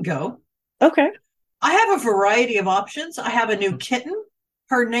 I can go. Okay. I have a variety of options. I have a new kitten.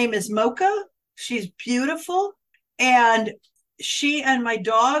 Her name is Mocha. She's beautiful. And she and my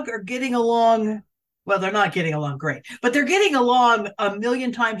dog are getting along. Well, they're not getting along great, but they're getting along a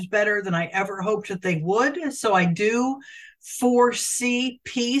million times better than I ever hoped that they would. So I do foresee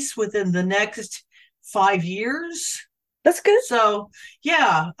peace within the next 5 years. That's good. So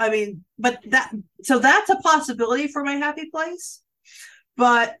yeah, I mean, but that's a possibility for my happy place.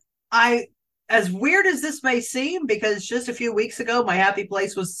 But as weird as this may seem, because just a few weeks ago, my happy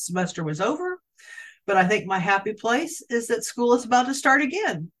place was the semester was over. But I think my happy place is that school is about to start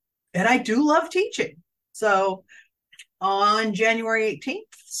again. And I do love teaching. So on January 18th,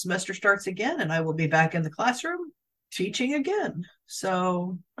 semester starts again, and I will be back in the classroom teaching again.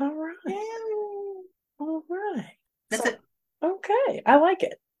 So, All right. yeah. All right. That's it. Okay. I like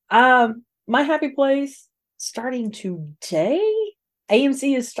it. My happy place starting today.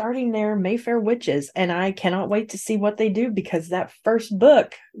 AMC is starting their Mayfair Witches, and I cannot wait to see what they do, because that first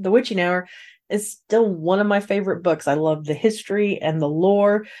book, The Witching Hour, is still one of my favorite books. I love the history and the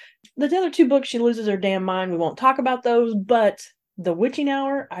lore. The other two books, she loses her damn mind. We won't talk about those, but The Witching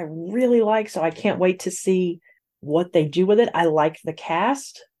Hour, I really like, so I can't wait to see what they do with it. I like the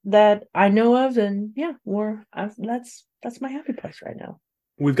cast that I know of, and yeah, that's my happy place right now.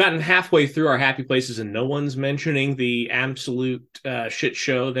 we've gotten halfway through our happy places and no one's mentioning the absolute shit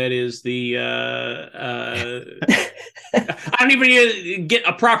show that is the I don't even get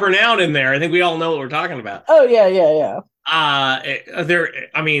a proper noun in there. I think we all know what we're talking about. Oh yeah.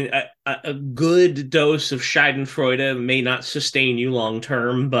 A good dose of Schadenfreude may not sustain you long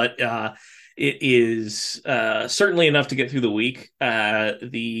term, but it is certainly enough to get through the week.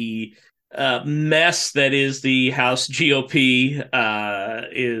 The mess that is the House GOP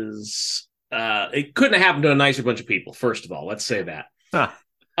is it couldn't have happened to a nicer bunch of people. First of all, let's say that.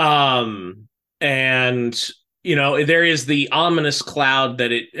 And you know, there is the ominous cloud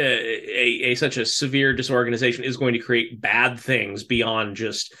that such a severe disorganization is going to create bad things beyond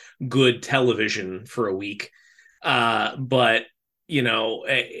just good television for a week. But you know,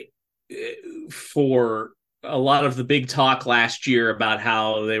 for a lot of the big talk last year about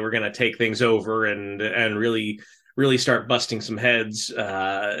how they were going to take things over and really start busting some heads,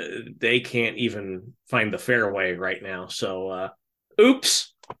 they can't even find the fairway right now. So,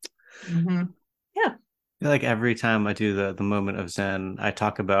 oops. Mm-hmm. Yeah. I feel like every time I do the moment of Zen, I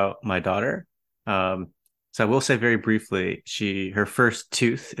talk about my daughter. So I will say very briefly, her first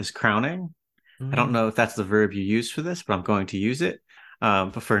tooth is crowning. I don't know if that's the verb you use for this, but I'm going to use it.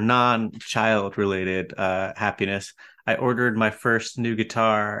 But for non-child related happiness, I ordered my first new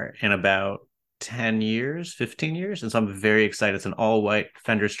guitar in about 10 years, 15 years. And so I'm very excited. It's an all-white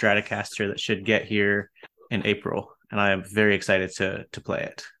Fender Stratocaster that should get here in April. And I am very excited to play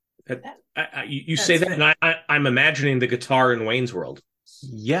it. You say that, and I'm imagining the guitar in Wayne's World.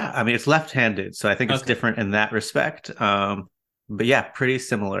 Yeah, I mean, it's left-handed, so I think it's different in that respect. But yeah, pretty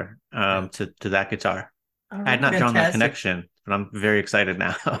similar to that guitar. Right. I had not drawn that connection, but I'm very excited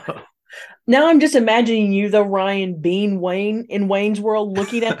now. Now I'm just imagining you, though, Ryan, being Wayne in Wayne's World,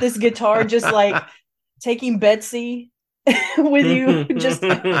 looking at this guitar, just like taking Betsy with you, just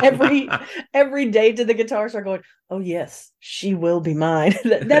every day to the guitar store, going, "Oh yes, she will be mine."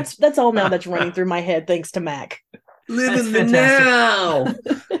 That's all now that's running through my head, thanks to Mac. Live in the now.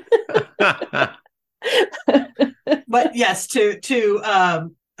 But yes, to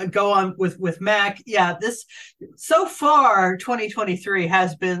go on with Mac. Yeah, this so far 2023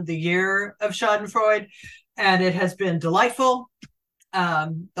 has been the year of Schadenfreude, and it has been delightful.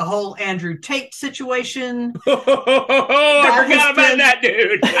 The whole Andrew Tate situation. I forgot about that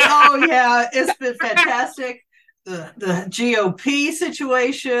dude. Oh yeah, it's been fantastic. the GOP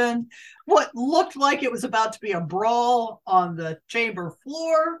situation, what looked like it was about to be a brawl on the chamber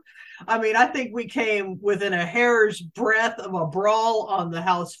floor. I mean, I think we came within a hair's breadth of a brawl on the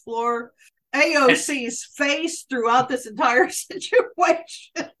House floor. AOC's face throughout this entire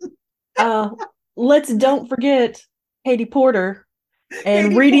situation. Let's don't forget Katie Porter and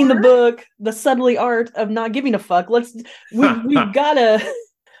Katie reading Porter. the book, The Subtly Art of Not Giving a Fuck. We've gotta,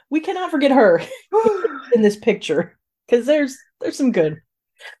 we cannot forget her in this picture because there's some good.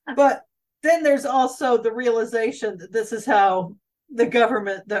 But then there's also the realization that this is how the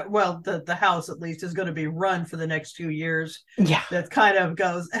government, the House at least, is going to be run for the next 2 years. Yeah. That kind of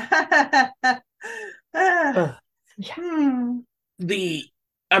goes.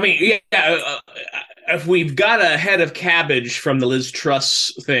 If we've got a head of cabbage from the Liz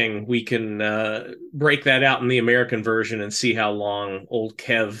Truss thing, we can break that out in the American version and see how long old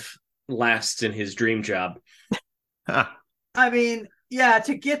Kev lasts in his dream job. I mean, yeah,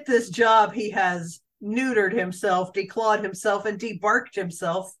 to get this job, he has neutered himself, declawed himself, and debarked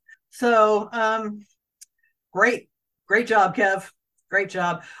himself. So, great job, Kev. Great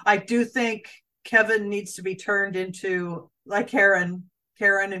job. I do think Kevin needs to be turned into like Karen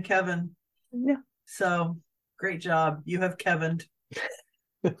and Kevin. Yeah. So, great job. You have Kevined.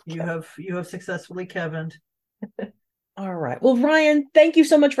 You have successfully Kevined. All right. Well, Ryan, thank you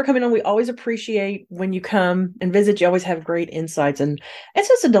so much for coming on. We always appreciate when you come and visit. You always have great insights, and it's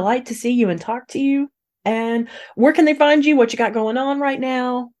just a delight to see you and talk to you. And where can they find you? What you got going on right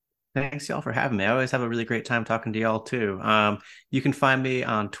now? Thanks y'all for having me. I always have a really great time talking to y'all too. You can find me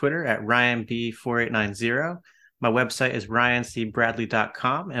on Twitter at RyanB4890. My website is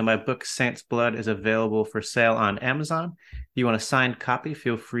ryancbradley.com, and my book Saint's Blood is available for sale on Amazon. If you want a signed copy,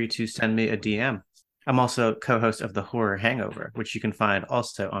 feel free to send me a DM. I'm also co-host of The Horror Hangover, which you can find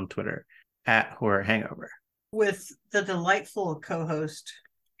also on Twitter at Horror Hangover. With the delightful co-host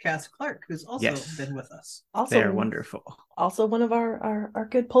Cass Clark, who's also been with us. Also, they're wonderful. Also one of our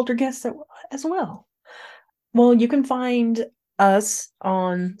good poltergeists as well. Well, you can find us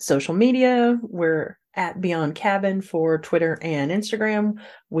on social media. We're at Beyond Cabin for Twitter and Instagram.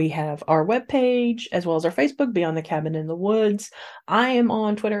 We have our webpage as well as our Facebook, Beyond the Cabin in the Woods. I am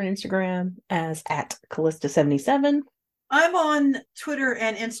on Twitter and Instagram as at Callista77. I'm on Twitter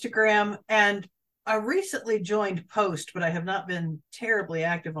and Instagram, and I recently joined Post, but I have not been terribly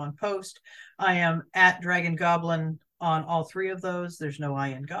active on Post. I am at Dragon Goblin on all three of those. There's no I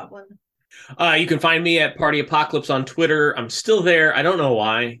in Goblin. You can find me at Party Apocalypse on Twitter. I'm still there. I don't know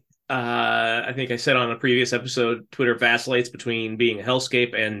why. I think I said on a previous episode, Twitter vacillates between being a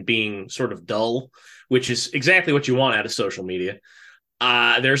hellscape and being sort of dull, which is exactly what you want out of social media.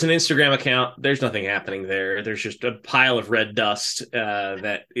 There's an Instagram account. There's nothing happening there. There's just a pile of red dust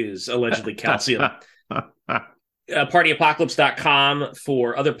that is allegedly calcium. Partyapocalypse.com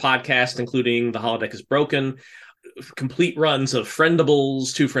for other podcasts, including The Holodeck is Broken, complete runs of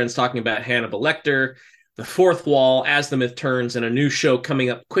Friendables, two friends talking about Hannibal Lecter, The Fourth Wall, As the Myth Turns, and a new show coming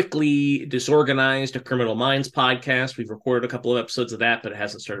up quickly, Disorganized, a Criminal Minds podcast. We've recorded a couple of episodes of that, but it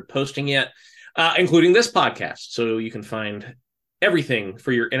hasn't started posting yet, including this podcast. So you can find everything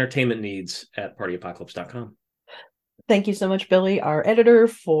for your entertainment needs at partyapocalypse.com. Thank you so much, Billy, our editor,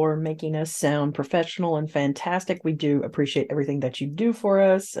 for making us sound professional and fantastic. We do appreciate everything that you do for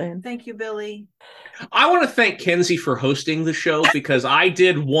us. And thank you, Billy. I want to thank Kenzie for hosting the show, because I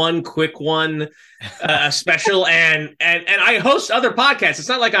did one quick one special, and I host other podcasts. It's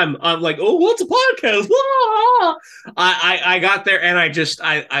not like I'm like, oh, what's a podcast? I got there and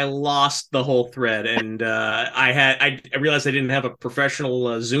I lost the whole thread, and I realized I didn't have a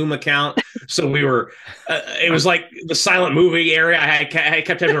professional Zoom account, so we were it was like the silent movie area. I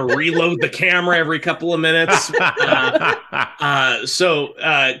kept having to reload the camera every couple of minutes. So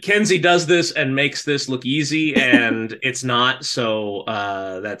Kenzie does this and makes this look easy, and it's not. So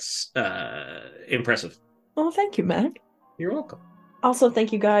that's impressive. well, thank you, Matt. You're welcome. Also,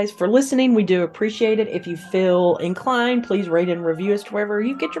 thank you guys for listening. We do appreciate it. If you feel inclined, please rate and review us to wherever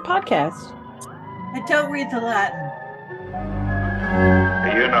you get your podcasts. And don't read the Latin.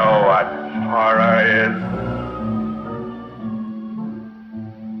 You know what horror is?